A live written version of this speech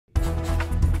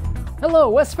Hello,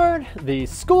 Westford! The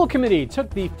school committee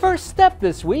took the first step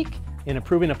this week in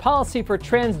approving a policy for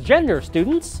transgender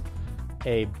students.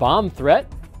 A bomb threat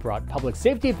brought public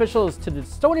safety officials to the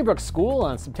Stony Brook School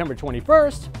on September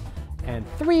 21st, and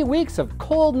 3 weeks of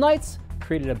cold nights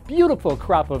created a beautiful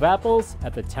crop of apples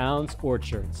at the town's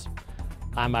orchards.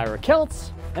 I'm Ira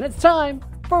Keltz, and it's time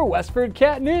for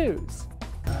WestfordCAT News.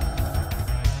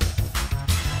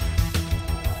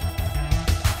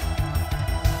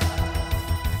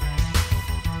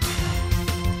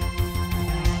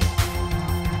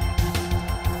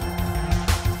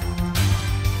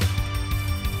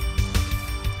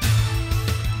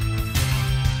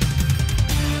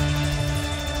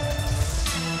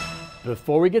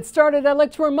 Before we get started, I'd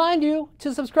like to remind you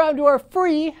to subscribe to our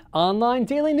free online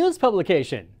daily news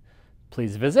publication.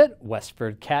 Please visit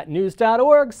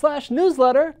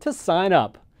westfordcatnews.org/newsletter to sign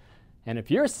up. And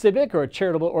if your civic or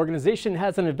charitable organization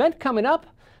has an event coming up,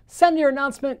 send your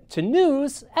announcement to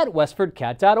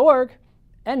news@westfordcat.org.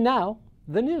 And now,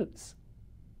 the news.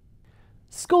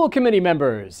 School committee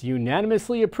members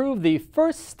unanimously approved the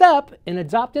first step in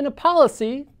adopting a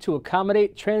policy to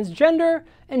accommodate transgender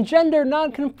and gender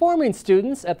nonconforming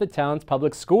students at the town's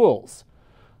public schools.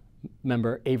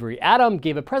 Member Avery Adam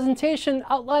gave a presentation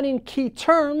outlining key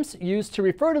terms used to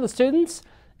refer to the students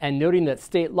and noting that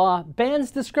state law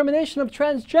bans discrimination of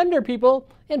transgender people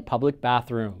in public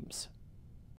bathrooms.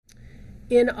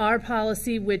 In our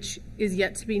policy, which is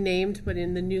yet to be named, but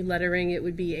in the new lettering it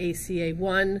would be ACA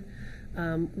 1,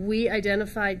 we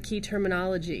identified key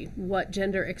terminology, what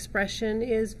gender expression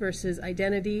is versus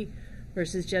identity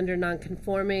versus gender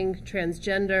nonconforming,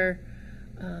 transgender,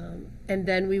 and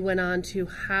then we went on to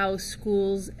how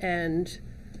schools and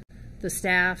the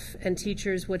staff and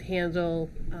teachers would handle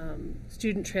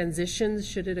student transitions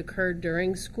should it occur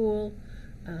during school,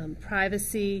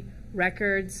 privacy,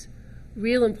 records.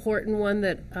 Real important one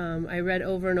that I read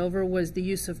over and over was the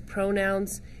use of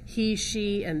pronouns, he,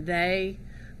 she, and they.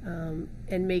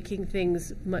 And making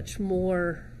things much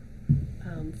more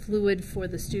fluid for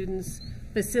the students.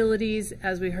 Facilities,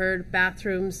 as we heard,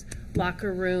 bathrooms,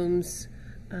 locker rooms,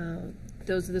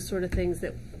 those are the sort of things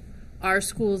that our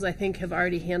schools, I think, have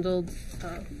already handled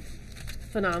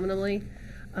phenomenally.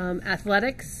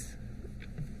 Athletics,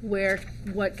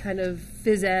 what kind of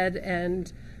phys ed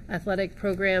and athletic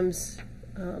programs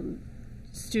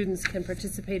students can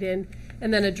participate in,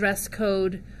 and then a dress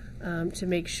code to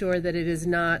make sure that it is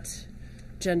not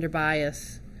gender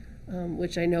bias,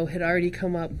 which I know had already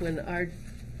come up when our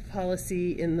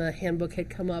policy in the handbook had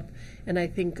come up. And I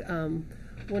think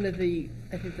one of the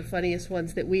funniest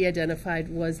ones that we identified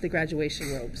was the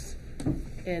graduation robes,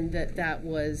 and that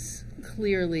was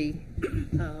clearly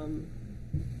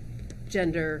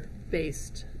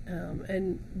gender-based,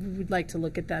 and we would like to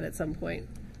look at that at some point.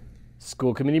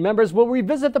 School committee members will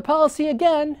revisit the policy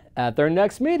again at their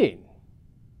next meeting.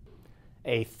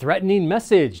 A threatening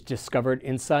message discovered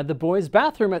inside the boys'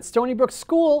 bathroom at Stony Brook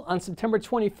School on September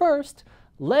 21st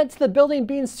led to the building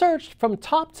being searched from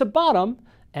top to bottom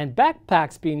and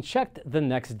backpacks being checked the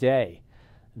next day.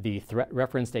 The threat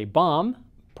referenced a bomb,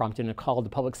 prompting a call to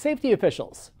public safety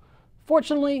officials.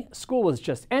 Fortunately, school was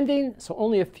just ending, so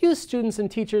only a few students and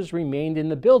teachers remained in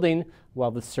the building while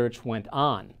the search went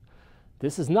on.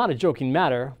 This is not a joking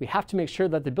matter. We have to make sure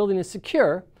that the building is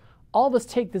secure. All of us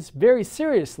take this very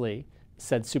seriously,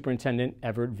 said Superintendent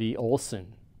Everett V.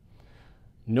 Olson.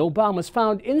 No bomb was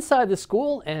found inside the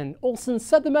school, and Olson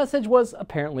said the message was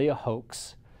apparently a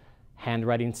hoax.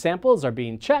 Handwriting samples are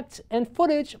being checked, and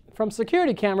footage from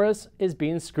security cameras is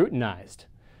being scrutinized.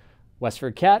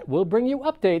 WestfordCAT will bring you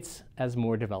updates as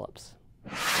more develops.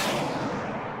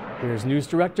 Here's News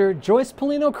Director Joyce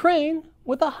Polino Crane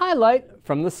with a highlight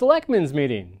from the selectmen's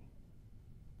meeting.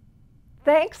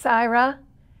 Thanks, Ira.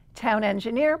 Town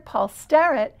engineer Paul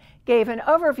Starratt gave an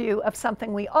overview of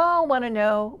something we all want to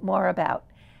know more about,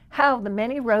 how the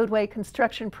many roadway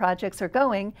construction projects are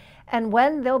going and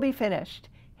when they'll be finished.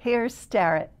 Here's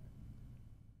Starratt.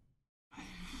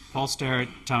 Paul Starratt,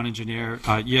 town engineer.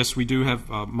 Yes, we do have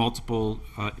multiple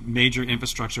major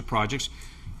infrastructure projects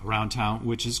around town,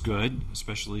 which is good,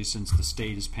 especially since the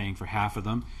state is paying for half of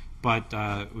them. But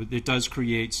it does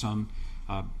create some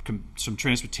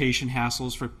transportation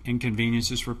hassles for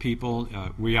inconveniences for people.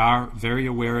 We are very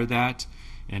aware of that,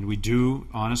 and we do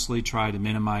honestly try to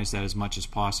minimize that as much as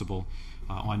possible.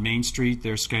 On Main Street,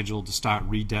 they're scheduled to start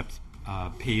redepth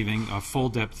paving, full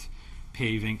depth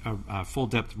paving, full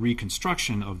depth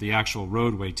reconstruction of the actual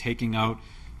roadway, taking out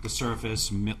the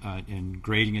surface and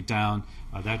grading it down.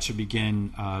 That should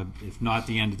begin, if not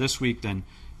the end of this week, then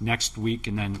next week,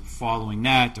 and then following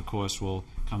that, of course, will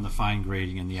come the fine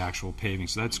grading and the actual paving.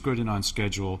 So that's good and on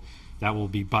schedule. that will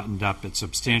be buttoned up at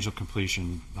substantial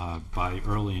completion by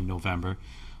early in November.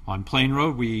 On Plain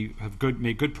Road, we have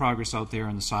made good progress out there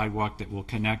on the sidewalk that will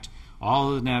connect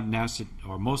all of the Nabnasset,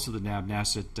 or most of the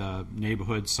Nabnasset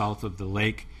neighborhood south of the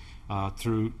lake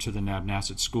through to the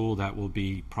Nabnasset School. That will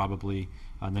be probably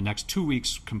in the next 2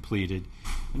 weeks completed.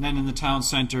 And then in the town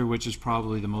center, which is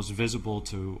probably the most visible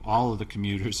to all of the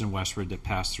commuters in Westford that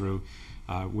pass through,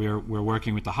 we're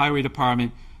working with the highway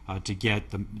department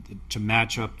to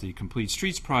match up the complete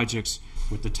streets projects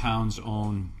with the town's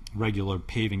own regular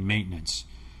paving maintenance.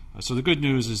 So the good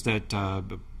news is that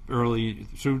early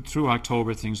through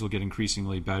October, things will get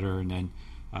increasingly better, and then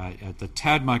at the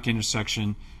Tadmuck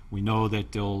intersection, we know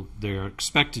that they're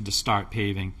expected to start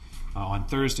paving on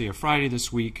Thursday or Friday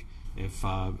this week. If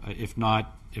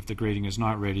the grading is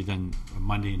not ready, then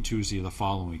Monday and Tuesday of the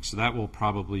following week. So that will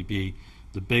probably be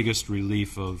the biggest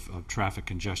relief of traffic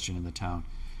congestion in the town.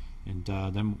 And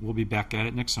then we'll be back at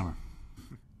it next summer.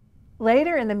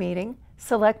 Later in the meeting,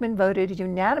 selectmen voted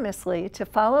unanimously to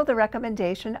follow the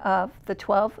recommendation of the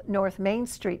 12 North Main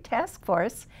Street Task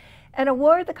Force and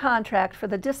award the contract for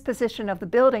the disposition of the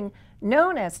building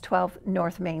known as 12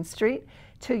 North Main Street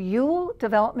to Ewell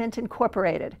Development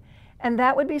Incorporated, and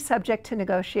that would be subject to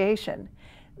negotiation.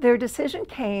 Their decision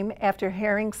came after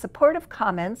hearing supportive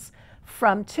comments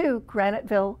from 2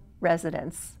 Graniteville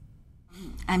residents.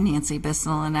 I'm Nancy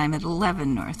Bissell, and I'm at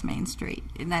 11 North Main Street,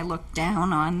 and I look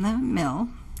down on the mill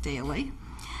daily.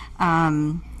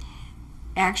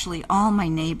 Actually, all my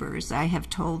neighbors, I have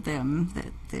told them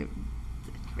that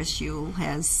Chris Ewell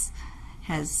has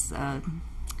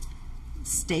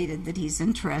stated that he's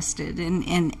interested,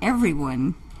 and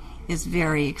everyone is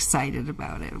very excited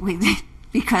about it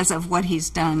because of what he's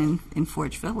done in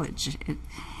Forge Village.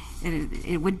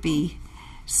 It would be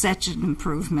such an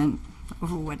improvement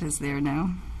over what is there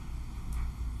now.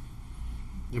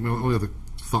 Yeah, my only other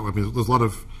thought, I mean, there's a lot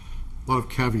of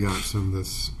caveats in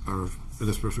this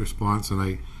response,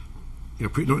 and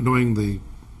knowing the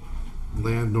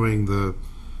land, knowing the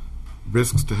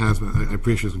risks to hazmat, I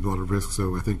appreciate there's a lot of risks.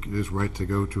 So I think it is right to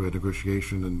go to a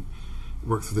negotiation and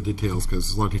work through the details, because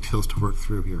there's a lot of details to work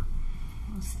through here.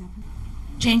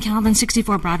 Jane Calvin,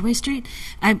 64 Broadway Street.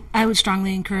 I would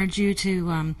strongly encourage you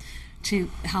to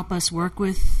help us work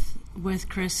with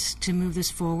Chris to move this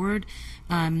forward.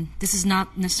 This is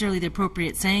not necessarily the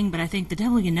appropriate saying, but I think the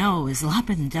devil you know is a lot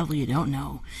better than the devil you don't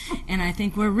know. And I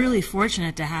think we're really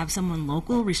fortunate to have someone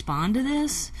local respond to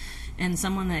this, and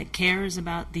someone that cares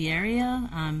about the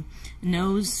area,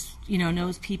 knows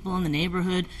people in the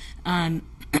neighborhood.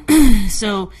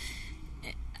 So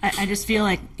I just feel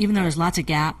like, even though there's lots of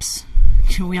gaps,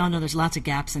 we all know there's lots of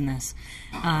gaps in this,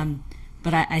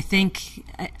 but I think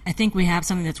we have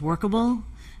something that's workable.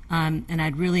 And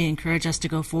I'd really encourage us to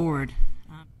go forward.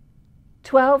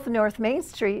 12 North Main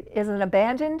Street is an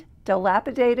abandoned,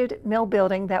 dilapidated mill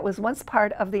building that was once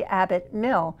part of the Abbott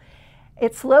Mill.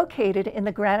 It's located in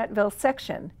the Graniteville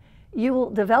section. Ewell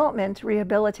Development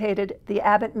rehabilitated the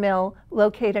Abbott Mill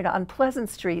located on Pleasant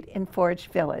Street in Forge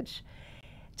Village.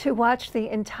 To watch the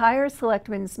entire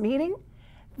Selectmen's meeting,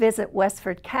 visit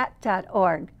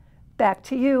WestfordCAT.org. Back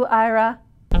to you, Ira.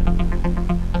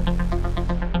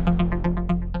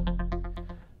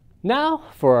 Now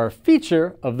for our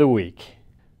feature of the week.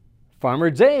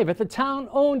 Farmer Dave at the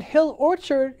town-owned Hill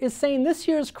Orchard is saying this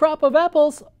year's crop of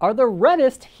apples are the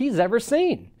reddest he's ever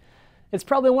seen. It's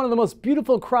probably one of the most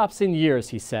beautiful crops in years,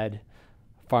 he said.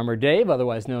 Farmer Dave,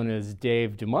 otherwise known as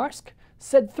Dave Dumarsk,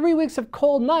 said 3 weeks of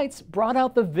cold nights brought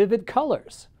out the vivid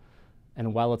colors.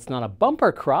 And while it's not a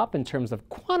bumper crop in terms of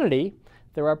quantity,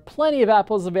 there are plenty of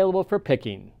apples available for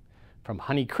picking, from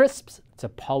Honey Crisps to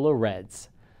Polo Reds.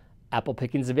 Apple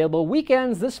pickings available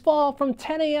weekends this fall from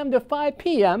 10 a.m. to 5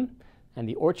 p.m., and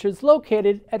the orchard's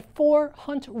located at 4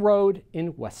 Hunt Road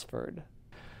in Westford.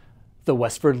 The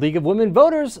Westford League of Women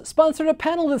Voters sponsored a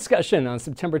panel discussion on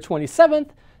September 27th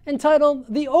entitled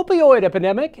The Opioid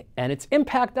Epidemic and Its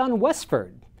Impact on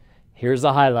Westford. Here's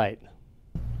a highlight.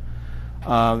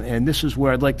 And this is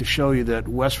where I'd like to show you that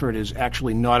Westford is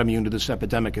actually not immune to this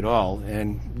epidemic at all,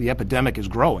 and the epidemic is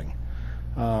growing.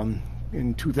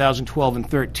 In 2012 and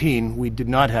 13, we did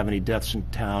not have any deaths in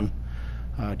town.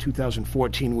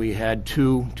 2014, we had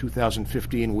 2.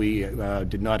 2015, we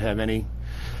did not have any.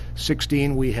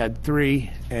 16, we had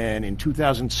 3. And in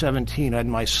 2017, on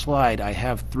my slide, I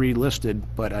have 3 listed,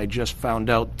 but I just found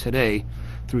out today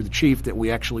through the chief that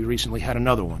we actually recently had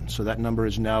another one. So that number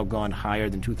has now gone higher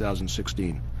than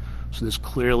 2016. So this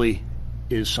clearly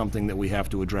is something that we have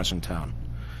to address in town.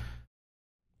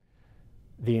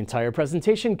 The entire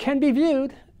presentation can be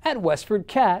viewed at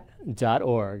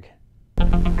WestfordCAT.org.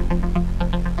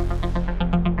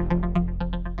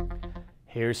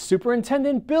 Here's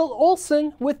Superintendent Bill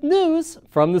Olson with news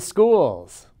from the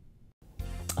schools.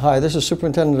 Hi, this is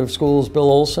Superintendent of Schools Bill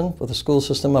Olson with a school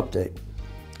system update.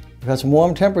 We've had some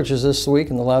warm temperatures this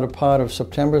week in the latter part of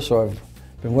September, so I've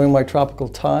been wearing my tropical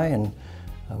tie, and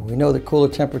we know that cooler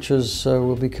temperatures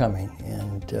will be coming.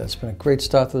 And it's been a great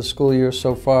start to the school year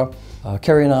so far.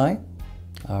 Kerry and I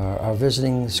are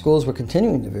visiting the schools. We're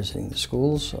continuing to visit the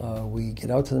schools. We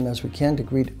get out to them as we can to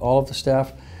greet all of the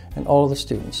staff and all of the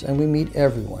students, and we meet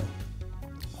everyone.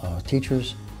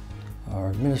 Teachers,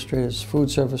 our administrators,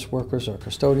 food service workers, our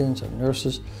custodians, our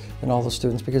nurses, and all the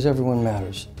students, because everyone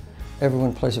matters.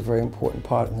 Everyone plays a very important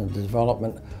part in the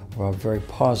development of our very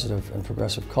positive and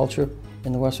progressive culture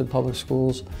in the Westford Public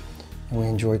Schools, and we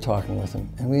enjoy talking with them,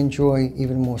 and we enjoy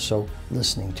even more so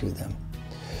listening to them.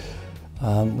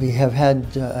 We have had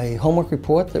a homework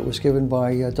report that was given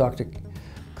by Dr.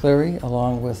 Clary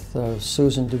along with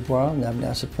Susan Dubois,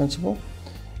 Nabnasset principal.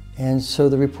 And so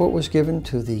the report was given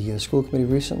to the school committee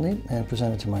recently and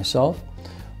presented to myself.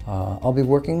 I'll be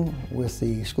working with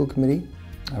the school committee,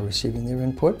 receiving their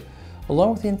input,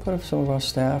 along with the input of some of our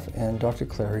staff and Dr.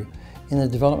 Clary in the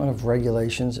development of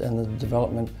regulations and the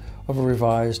development of a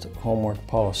revised homework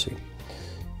policy.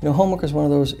 You know, homework is one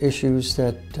of those issues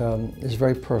that is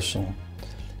very personal.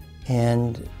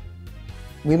 And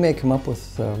we may come up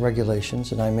with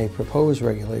regulations, and I may propose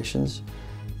regulations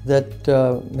that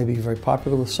may be very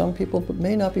popular with some people, but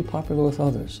may not be popular with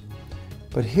others.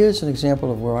 But here's an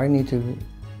example of where I need to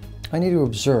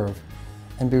observe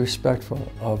and be respectful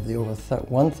of the over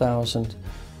 1,000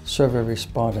 survey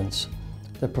respondents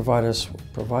that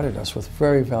provided us with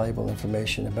very valuable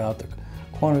information about the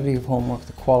quantity of homework,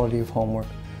 the quality of homework,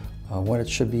 when it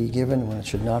should be given, when it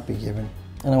should not be given,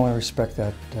 and I want to respect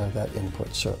that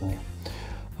input, certainly.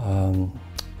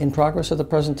 In progress at the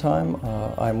present time,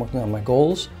 I'm working on my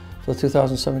goals for the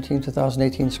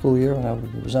 2017-2018 school year, and I will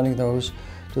be presenting those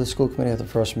to the school committee at the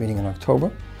first meeting in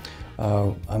October.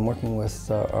 I'm working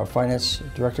with our finance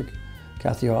director,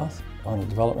 Kathy Oth, on the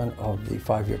development of the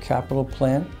 5-year capital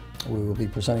plan. We will be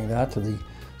presenting that to the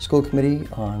school committee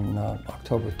on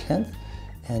October 10th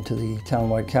and to the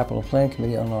townwide capital plan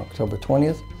committee on October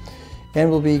 20th. And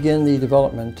we'll begin the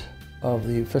development of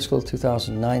the fiscal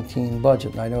 2019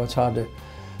 budget. And I know it's hard to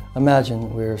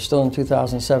imagine. We're still in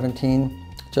 2017,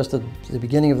 just at the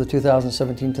beginning of the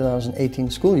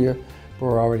 2017-2018 school year, but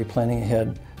we're already planning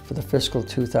ahead for the fiscal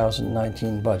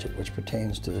 2019 budget, which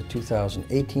pertains to the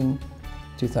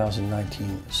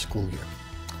 2018-2019 school year.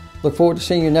 Look forward to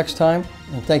seeing you next time,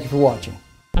 and thank you for watching.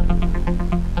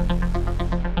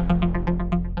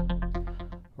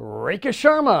 Rekha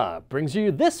Sharma brings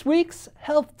you this week's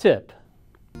health tip.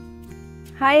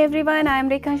 Hi everyone, I am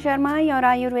Rekha Sharma, your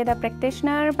Ayurveda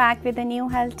practitioner, back with a new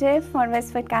health tip for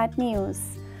WestfordCAT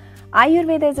News.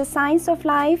 Ayurveda is a science of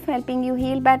life, helping you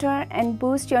heal better and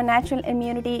boost your natural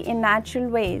immunity in natural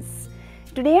ways.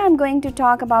 Today I am going to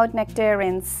talk about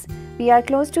nectarines. We are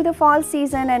close to the fall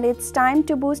season and it's time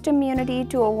to boost immunity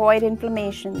to avoid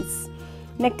inflammations.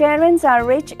 Nectarines are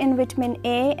rich in vitamin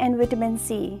A and vitamin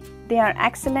C. They are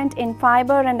excellent in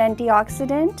fiber and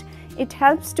antioxidant. It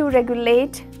helps to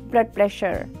regulate blood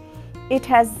pressure. It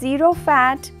has 0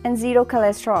 fat and 0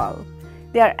 cholesterol.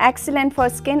 They are excellent for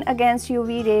skin against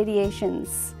UV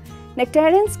radiations.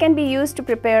 Nectarines can be used to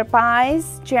prepare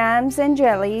pies, jams and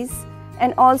jellies,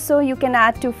 and also you can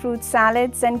add to fruit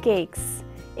salads and cakes.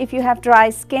 If you have dry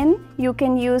skin, you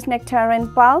can use nectarine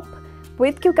pulp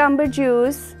with cucumber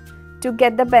juice to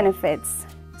get the benefits.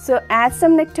 So add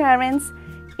some nectarines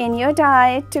in your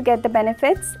diet to get the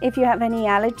benefits. If you have any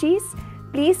allergies,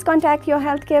 please contact your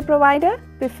healthcare provider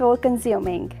before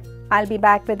consuming. I'll be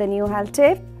back with a new health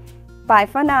tip. Bye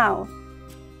for now.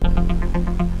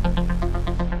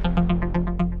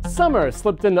 Summer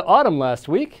slipped into autumn last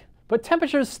week, but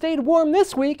temperatures stayed warm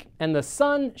this week and the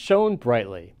sun shone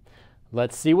brightly.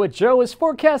 Let's see what Joe is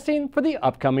forecasting for the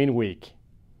upcoming week.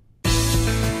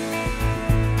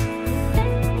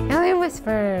 Hello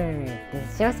Westford, this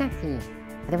is Joseph for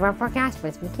the weather forecast for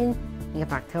this weekend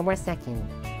of October 2nd.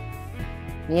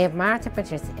 We have mild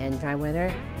temperatures and dry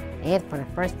weather and for the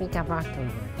first week of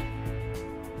October.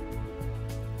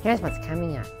 Here's what's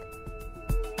coming up.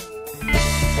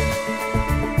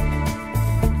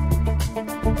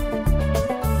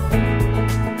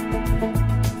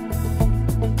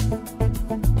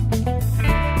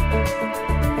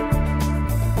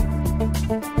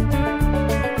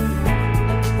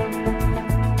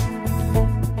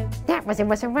 That was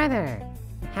Western weather.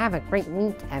 Have a great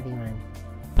week, everyone.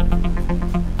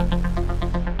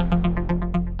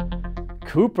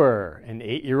 Cooper, an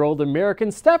 8-year-old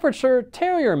American Staffordshire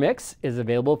Terrier mix, is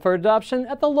available for adoption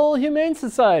at the Lowell Humane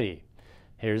Society.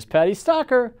 Here's Patty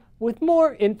Stocker with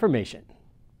more information.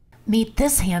 Meet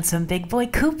this handsome big boy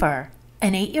Cooper,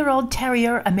 an 8-year-old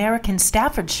terrier American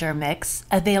Staffordshire mix,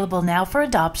 available now for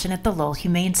adoption at the Lowell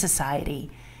Humane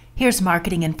Society. Here's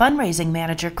marketing and fundraising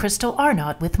manager Crystal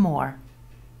Arnott with more.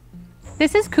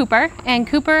 This is Cooper, and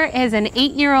Cooper is an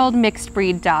 8-year-old mixed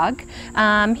breed dog.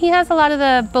 He has a lot of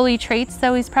the bully traits,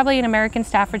 so he's probably an American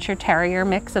Staffordshire Terrier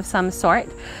mix of some sort.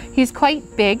 He's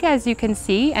quite big, as you can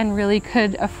see, and really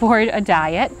could afford a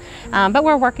diet. But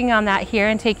we're working on that here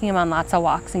and taking him on lots of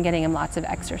walks and getting him lots of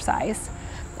exercise.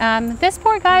 This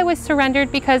poor guy was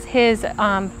surrendered because his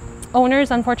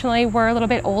owners unfortunately were a little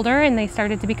bit older and they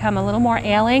started to become a little more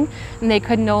ailing and they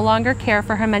could no longer care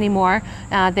for him anymore.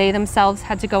 They themselves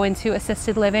had to go into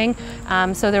assisted living,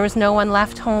 so there was no one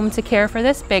left home to care for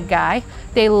this big guy.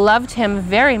 They loved him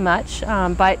very much,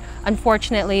 but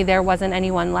unfortunately there wasn't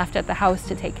anyone left at the house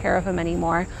to take care of him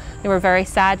anymore. They were very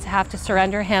sad to have to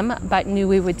surrender him, but knew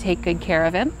we would take good care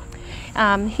of him.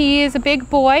 He is a big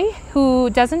boy who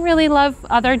doesn't really love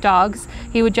other dogs.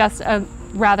 He would just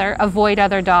rather avoid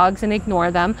other dogs and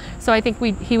ignore them. So I think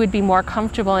he would be more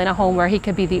comfortable in a home where he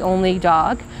could be the only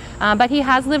dog. But he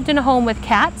has lived in a home with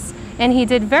cats, and he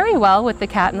did very well with the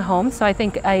cat in the home. So I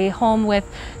think a home with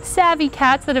savvy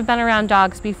cats that have been around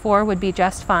dogs before would be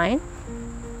just fine.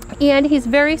 And he's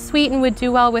very sweet and would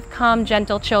do well with calm,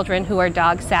 gentle children who are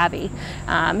dog savvy.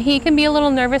 He can be a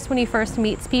little nervous when he first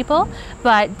meets people,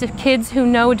 but the kids who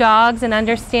know dogs and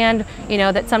understand,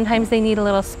 that sometimes they need a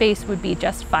little space would be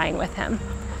just fine with him.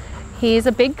 He's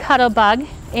a big cuddle bug,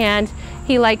 and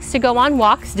he likes to go on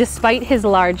walks despite his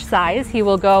large size. He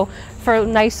will go for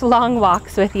nice long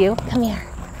walks with you. Come here.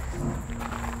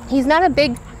 He's not a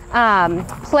big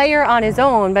player on his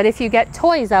own, but if you get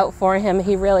toys out for him,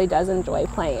 he really does enjoy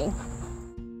playing.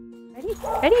 Ready?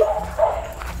 Ready?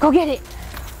 Go get it.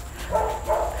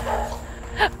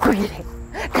 Go get it.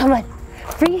 Come on.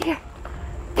 Bring it here.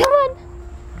 Come on.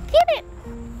 Get it.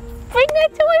 Bring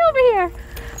that toy over here.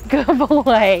 Good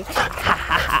boy.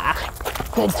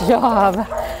 Good job.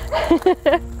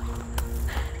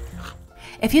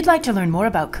 If you'd like to learn more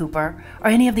about Cooper or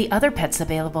any of the other pets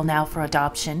available now for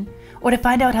adoption, or to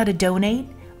find out how to donate,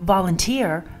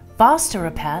 volunteer, foster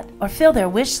a pet, or fill their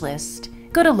wish list,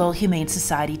 go to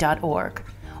lowellhumanesociety.org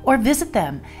or visit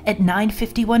them at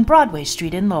 951 Broadway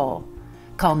Street in Lowell.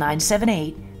 Call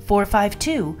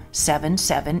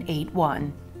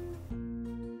 978-452-7781.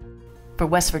 For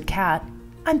Westford Cat,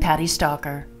 I'm Patty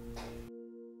Stocker.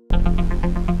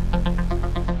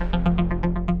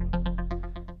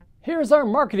 Here's our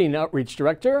Marketing Outreach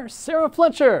Director, Sarah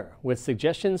Fletcher, with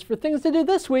suggestions for things to do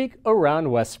this week around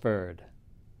Westford.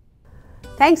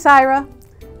 Thanks, Ira.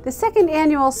 The second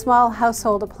annual Small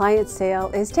Household Appliance Sale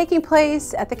is taking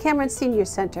place at the Cameron Senior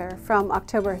Center from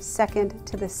October 2nd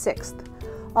to the 6th.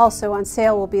 Also on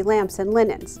sale will be lamps and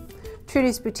linens.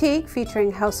 Trudy's Boutique,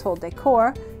 featuring household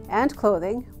decor and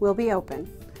clothing, will be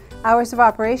open. Hours of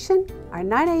operation are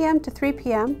 9 a.m. to 3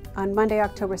 p.m. on Monday,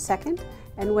 October 2nd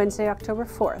and Wednesday, October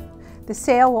 4th. The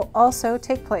sale will also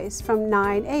take place from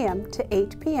 9 a.m. to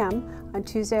 8 p.m. on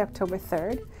Tuesday, October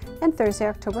 3rd and Thursday,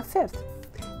 October 5th.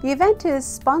 The event is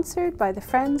sponsored by the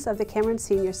Friends of the Cameron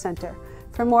Senior Center.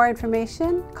 For more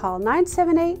information, call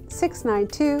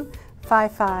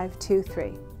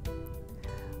 978-692-5523.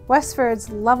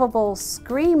 Westford's lovable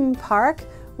Scream Park,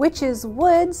 Witches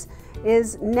Woods,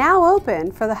 is now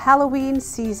open for the Halloween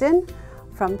season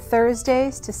from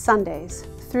Thursdays to Sundays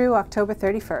through October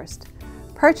 31st.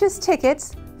 Purchase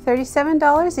tickets,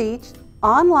 $37 each,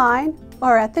 online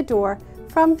or at the door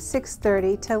from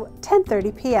 6:30 to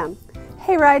 10:30 p.m.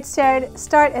 Hayrides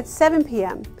start at 7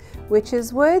 p.m.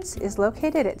 Witches Woods is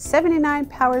located at 79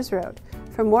 Powers Road.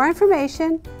 For more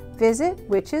information, visit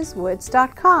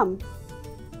witcheswoods.com.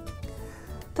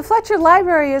 The Fletcher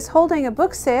Library is holding a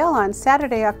book sale on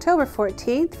Saturday, October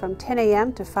 14th from 10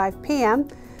 a.m. to 5 p.m.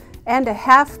 and a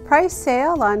half-price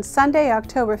sale on Sunday,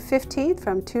 October 15th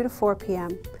from 2 to 4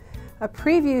 p.m. A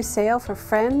preview sale for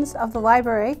Friends of the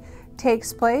Library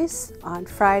takes place on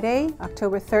Friday,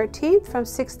 October 13th from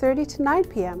 6:30 to 9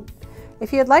 p.m.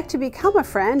 If you'd like to become a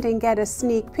friend and get a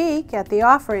sneak peek at the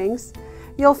offerings,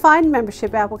 you'll find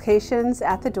membership applications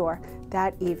at the door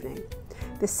that evening.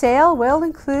 The sale will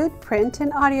include print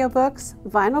and audiobooks,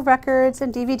 vinyl records,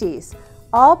 and DVDs.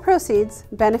 All proceeds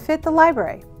benefit the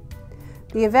library.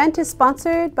 The event is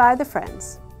sponsored by the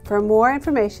Friends. For more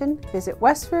information, visit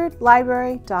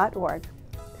westfordlibrary.org.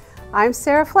 I'm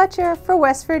Sarah Fletcher for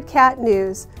Westford Cat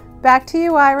News. Back to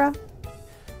you, Ira.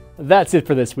 That's it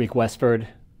for this week, Westford.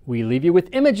 We leave you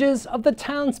with images of the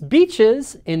town's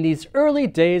beaches in these early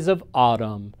days of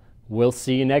autumn. We'll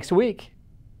see you next week.